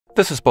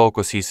This is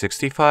POCO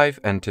C65,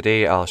 and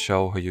today I'll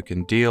show how you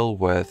can deal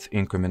with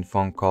incoming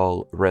phone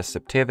call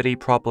receptivity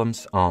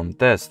problems on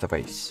this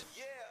device.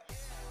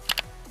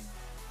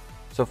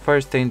 So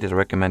first thing that I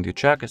recommend you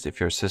check is if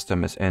your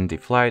system is in the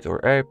flight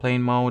or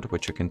airplane mode,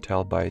 which you can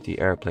tell by the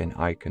airplane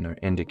icon or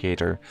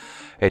indicator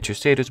at your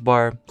status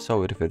bar.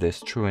 So if it is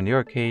true in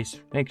your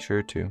case, make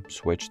sure to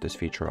switch this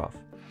feature off.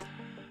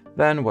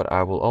 Then what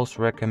I will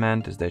also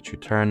recommend is that you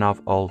turn off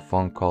all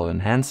phone call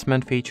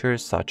enhancement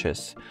features such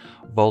as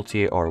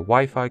VoLTE or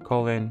Wi-Fi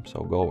calling.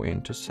 So go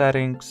into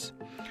settings,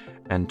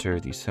 enter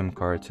the SIM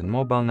cards and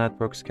mobile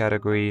networks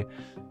category.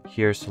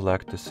 Here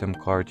select the SIM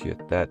card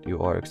that you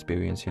are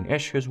experiencing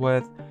issues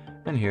with,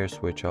 and here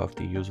switch off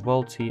the use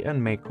VoLTE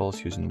and make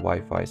calls using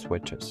Wi-Fi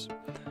switches.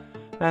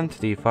 And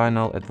the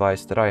final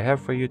advice that I have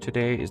for you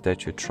today is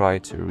that you try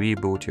to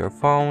reboot your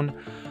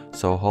phone.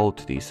 So hold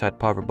the set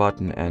power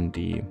button and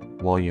the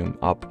volume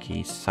up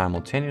keys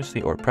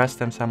simultaneously, or press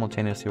them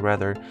simultaneously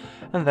rather,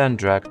 and then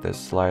drag the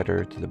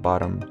slider to the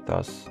bottom,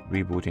 thus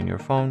rebooting your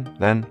phone.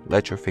 Then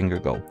let your finger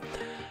go.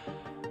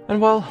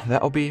 And well,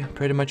 that'll be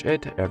pretty much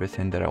it,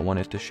 everything that I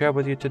wanted to share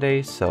with you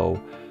today.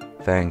 So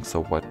thanks for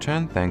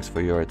watching, thanks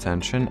for your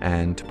attention,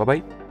 and bye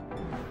bye.